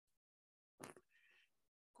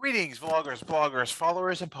Greetings, vloggers, bloggers,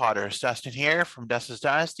 followers, and potters. Dustin here from Dustin's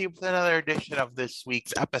Dynasty with another edition of this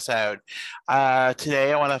week's episode.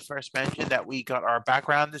 Today, I want to first mention that we got our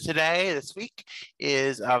background this week,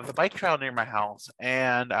 is of the bike trail near my house,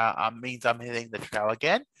 and means I'm hitting the trail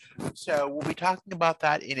again. So we'll be talking about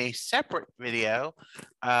that in a separate video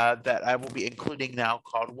that I will be including now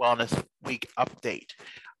called Wellness Week Update.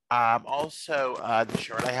 The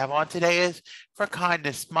shirt I have on today is for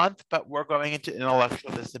Kindness Month, but we're going into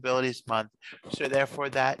Intellectual Disabilities Month. So therefore,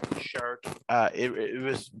 that shirt, it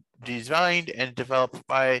was designed and developed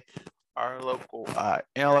by our local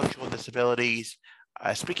intellectual disabilities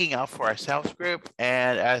speaking out for ourselves group.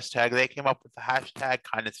 And as tag, they came up with the hashtag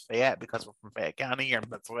Kindness Fayette because we're from Fayette County here in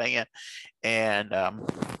Pennsylvania. And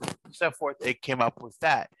so forth, it came up with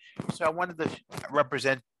that. So I wanted to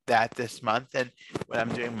represent that this month and when I'm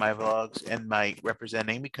doing my vlogs and my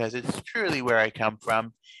representing, because it's truly where I come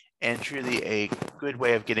from and truly a good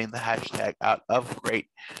way of getting the hashtag out of great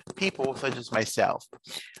people such as myself.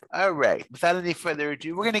 All right, without any further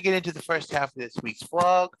ado, we're going to get into the first half of this week's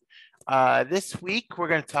vlog. This week, we're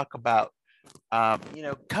going to talk about,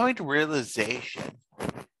 coming to realization.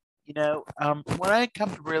 When I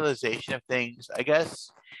come to realization of things, I guess,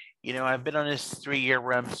 I've been on this 3-year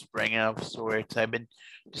REM spring of sorts. I've been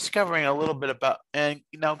discovering a little bit about, and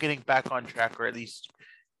now getting back on track, or at least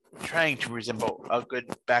trying to resemble a good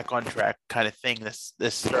back on track kind of thing. This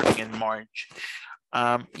starting in March.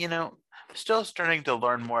 Still starting to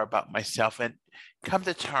learn more about myself and come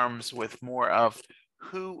to terms with more of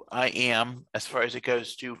who I am as far as it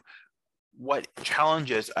goes to what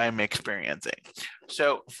challenges I'm experiencing.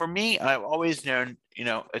 So for me, I've always known,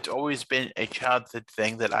 it's always been a childhood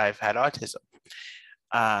thing that I've had autism.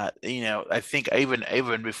 I think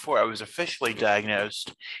even before I was officially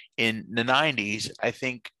diagnosed in the 90s, I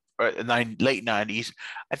think, or late 90s,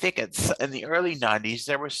 I think it's in the early 90s,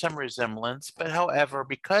 there was some resemblance. But however,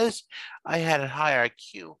 because I had a high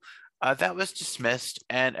IQ, that was dismissed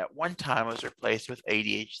and at one time was replaced with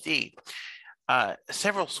ADHD.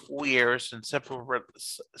 Several school years and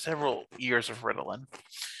several years of Ritalin,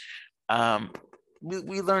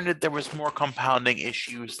 we learned that there was more compounding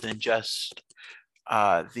issues than just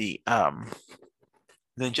the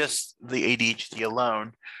ADHD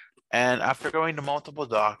alone. And after going to multiple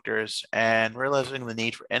doctors and realizing the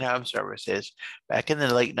need for in-home services back in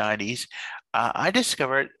the late 90s,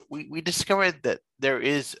 we discovered that there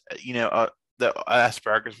is, the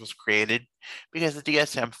Asperger's was created because the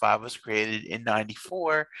DSM-5 was created in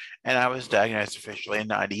 94 and I was diagnosed officially in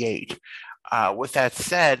 98. With that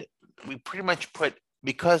said, we pretty much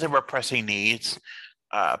because of our pressing needs,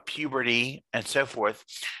 puberty and so forth,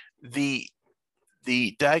 the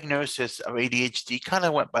diagnosis of ADHD kind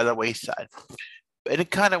of went by the wayside. And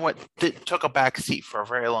it took a backseat for a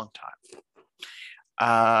very long time.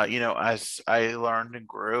 As I learned and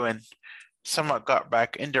grew and somewhat got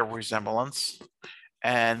back into resemblance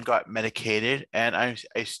and got medicated. And I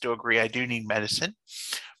still agree I do need medicine.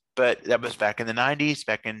 But that was back in the 90s,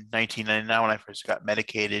 back in 1999 when I first got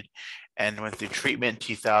medicated and went through treatment in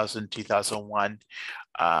 2000, 2001.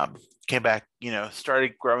 Came back,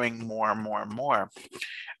 started growing more and more and more.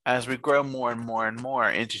 As we grow more and more and more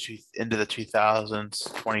into the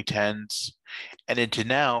 2000s, 2010s, and into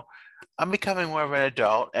now, I'm becoming more of an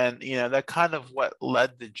adult, and that kind of what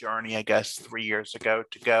led the journey, I guess, 3 years ago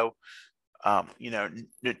to go,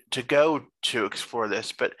 to explore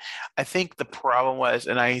this. But I think the problem was,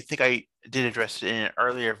 and I think I did address it in an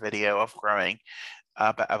earlier video of growing,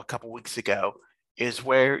 a couple weeks ago, is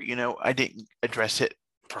where I didn't address it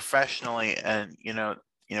professionally, and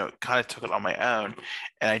kind of took it on my own,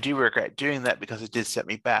 and I do regret doing that because it did set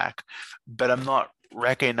me back. But I'm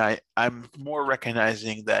more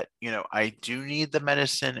recognizing that I do need the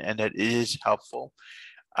medicine and that it is helpful.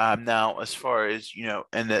 Now, as far as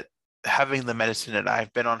and that having the medicine that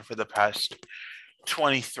I've been on for the past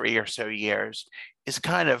 23 or so years is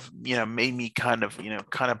kind of made me kind of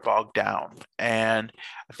bogged down, and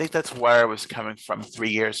I think that's where I was coming from 3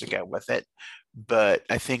 years ago with it. But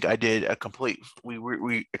I think I did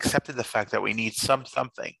we accepted the fact that we need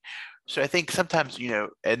something. So I think sometimes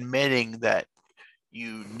admitting that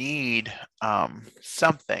you need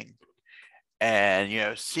something, and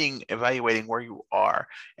evaluating where you are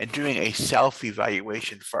and doing a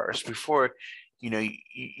self-evaluation first before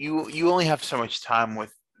you only have so much time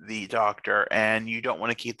with the doctor and you don't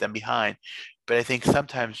want to keep them behind. But I think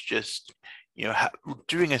sometimes just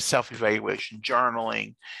doing a self-evaluation,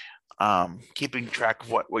 journaling, keeping track of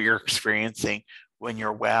what you're experiencing when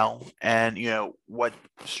you're well, and what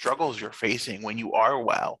struggles you're facing when you are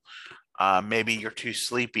well. Maybe you're too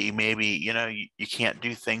sleepy. Maybe you can't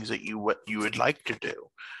do things that you would like to do.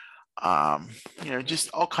 um, just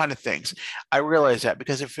all kind of things. I realize that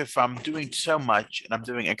because if I'm doing so much and I'm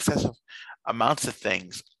doing excessive amounts of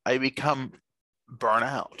things, I become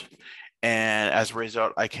burnout. And as a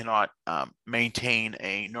result, I cannot maintain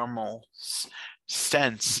a normal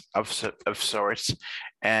sense of sorts,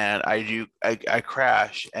 and I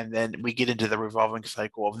crash, and then we get into the revolving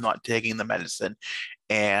cycle of not taking the medicine,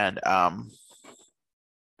 and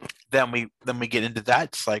then we get into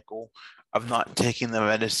that cycle of not taking the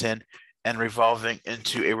medicine and revolving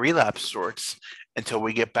into a relapse sorts until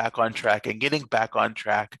we get back on track. And getting back on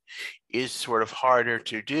track is sort of harder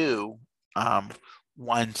to do um,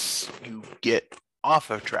 once you get off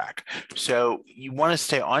of track. So you want to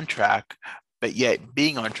stay on track, but yet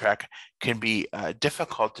being on track can be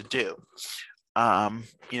difficult to do.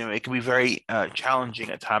 It can be very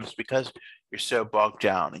challenging at times because you're so bogged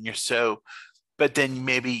down and you're so, but then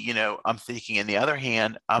maybe, I'm thinking in the other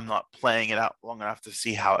hand, I'm not playing it out long enough to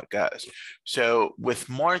see how it goes. So with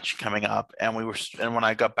March coming up, and when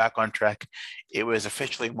I got back on track, it was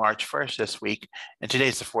officially March 1st this week. And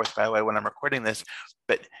today's the 4th, by the way, when I'm recording this.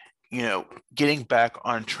 But, getting back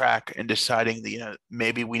on track and deciding that,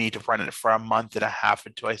 maybe we need to run it for a month and a half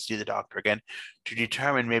until I see the doctor again to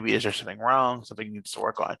determine maybe is there something wrong, something needs to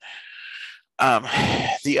work on. Um,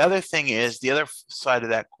 the other thing is, the other side of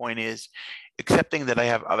that coin is accepting that I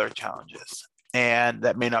have other challenges. And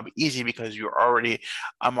that may not be easy because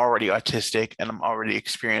I'm already autistic and I'm already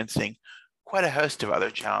experiencing quite a host of other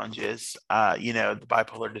challenges, the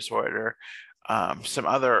bipolar disorder, some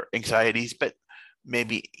other anxieties, but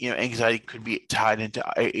maybe, anxiety could be tied into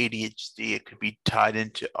ADHD, it could be tied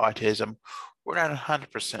into autism. We're not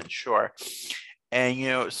 100% sure.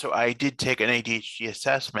 And, so I did take an ADHD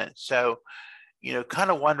assessment. So,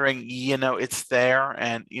 kind of wondering, it's there.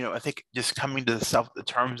 And, I think just coming to the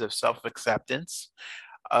terms of self-acceptance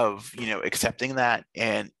of, accepting that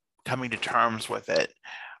and coming to terms with it.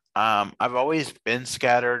 I've always been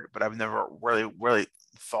scattered, but I've never really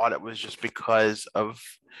thought it was just because of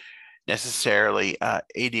necessarily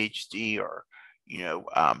ADHD or, you know,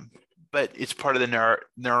 um, but it's part of the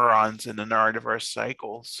neurons in the neurodiverse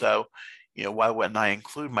cycle. So, why wouldn't I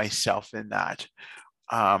include myself in that?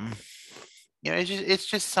 Um, it's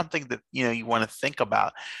just something that you want to think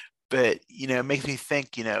about. But it makes me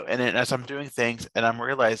think, and then as I'm doing things and I'm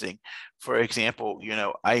realizing, for example,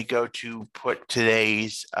 I go to put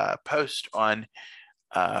today's post on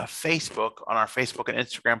Facebook, on our Facebook and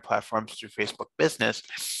Instagram platforms through Facebook Business.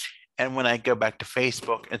 And when I go back to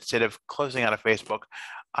Facebook, instead of closing out of Facebook,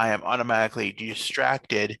 I am automatically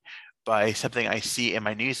distracted by something I see in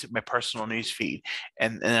my personal news feed.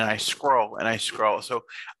 And then I scroll and I scroll. So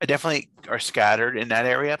I definitely are scattered in that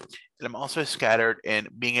area. And I'm also scattered in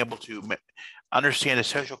being able to understand a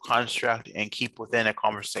social construct and keep within a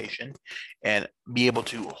conversation and be able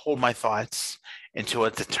to hold my thoughts until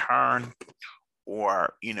it's a turn,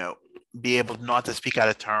 or be able not to speak out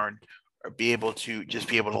of turn, or be able to just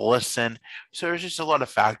be able to listen. So there's just a lot of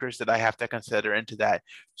factors that I have to consider into that.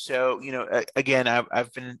 So again,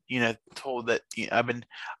 I've been told that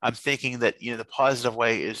I'm thinking that the positive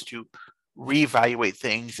way is to reevaluate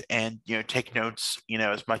things and take notes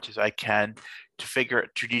as much as I can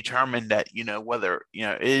to determine that whether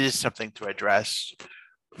it is something to address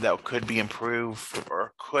that could be improved,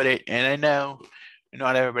 or could it. And I know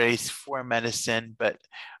not everybody's for medicine, but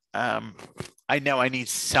um, I know I need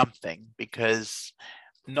something, because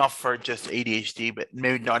not for just ADHD, but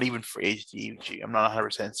maybe not even for ADHD. I'm not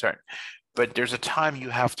 100% certain. But there's a time you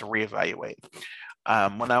have to reevaluate.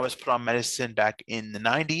 When I was put on medicine back in the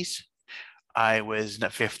 90s, I was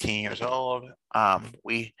 15 years old.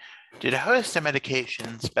 We did a host of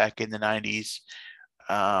medications back in the 90s,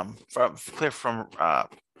 from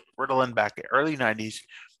Ritalin back in early 90s.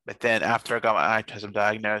 But then after I got my autism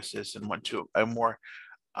diagnosis and went to a more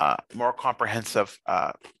comprehensive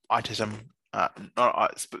autism,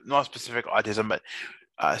 not specific autism, but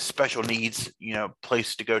special needs,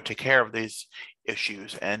 place to go take care of these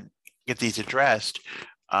issues and get these addressed,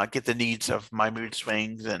 get the needs of my mood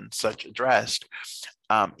swings and such addressed.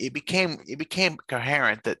 It became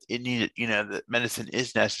coherent that it needed, that medicine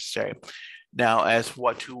is necessary. Now, as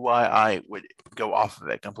to why I would go off of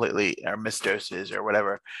it completely or miss doses or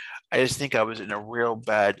whatever, I just think I was in a real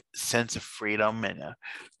bad sense of freedom and a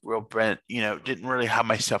real bad, didn't really have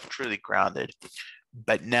myself truly grounded.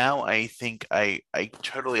 But now I think I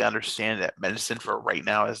totally understand that medicine for right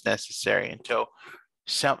now is necessary until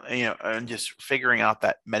and just figuring out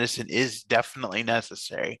that medicine is definitely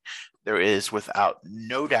necessary. There is without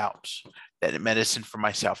no doubt that medicine for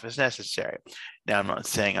myself is necessary. Now, I'm not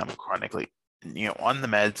saying I'm chronically on the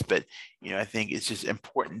meds, but I think it's just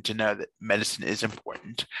important to know that medicine is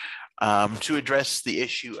important. To address the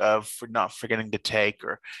issue of for not forgetting to take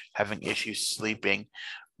or having issues sleeping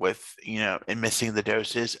with, and missing the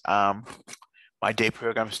doses. My day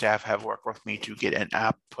program staff have worked with me to get an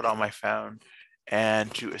app put on my phone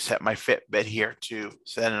and to set my Fitbit here to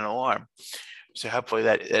set an alarm. So hopefully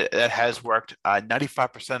that has worked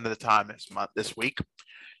 95% of the time this week.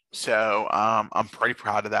 So I'm pretty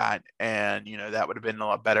proud of that, and that would have been a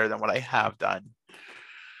lot better than what I have done.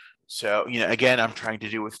 So again, I'm trying to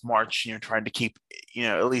do with March, trying to keep,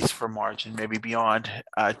 at least for March and maybe beyond,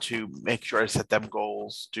 to make sure I set them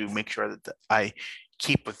goals, to make sure that I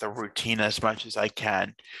keep with the routine as much as I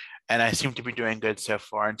can. And I seem to be doing good so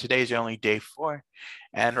far. And today's only day 4,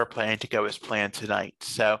 and we're planning to go as planned tonight.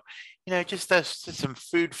 So, just some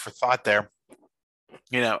food for thought there,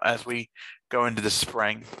 as we go into the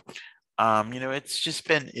spring. It's just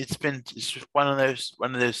one of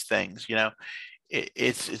those things,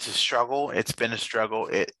 it's a struggle. It's been a struggle.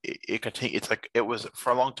 It continues. It's like it was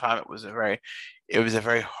for a long time. It was a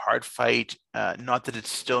very hard fight. Not that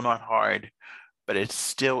it's still not hard, but it's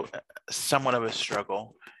still somewhat of a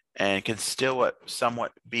struggle, and can still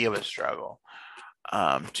somewhat be of a struggle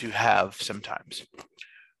to have sometimes.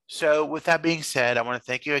 So, with that being said, I want to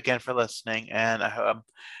thank you again for listening, and I'll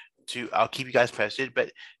keep you guys posted.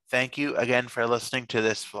 But thank you again for listening to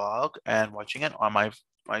this vlog and watching it on my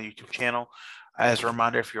YouTube channel. As a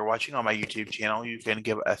reminder, if you're watching on my YouTube channel, you can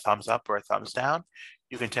give a thumbs up or a thumbs down.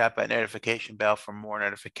 You can tap that notification bell for more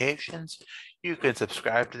notifications. You can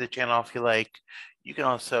subscribe to the channel if you like. You can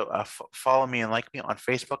also follow me and like me on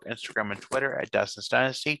Facebook, Instagram, and Twitter at Dustin's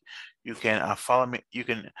Dynasty. You can follow me. You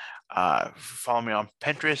can follow me on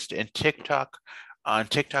Pinterest and TikTok. On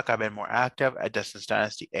TikTok, I've been more active at Dustin's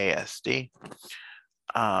Dynasty ASD.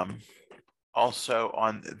 Also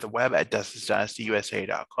on the web at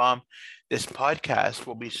DustinsDynastyUSA.com. This podcast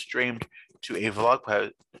will be streamed to a vlog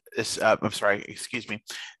post. This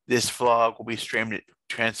vlog will be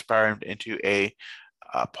transparent into a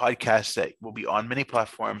podcast that will be on many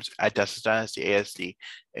platforms at Dustin's Dynasty ASD,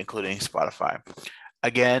 including Spotify.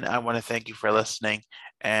 Again, I want to thank you for listening,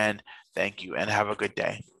 and thank you, and have a good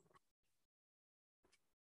day.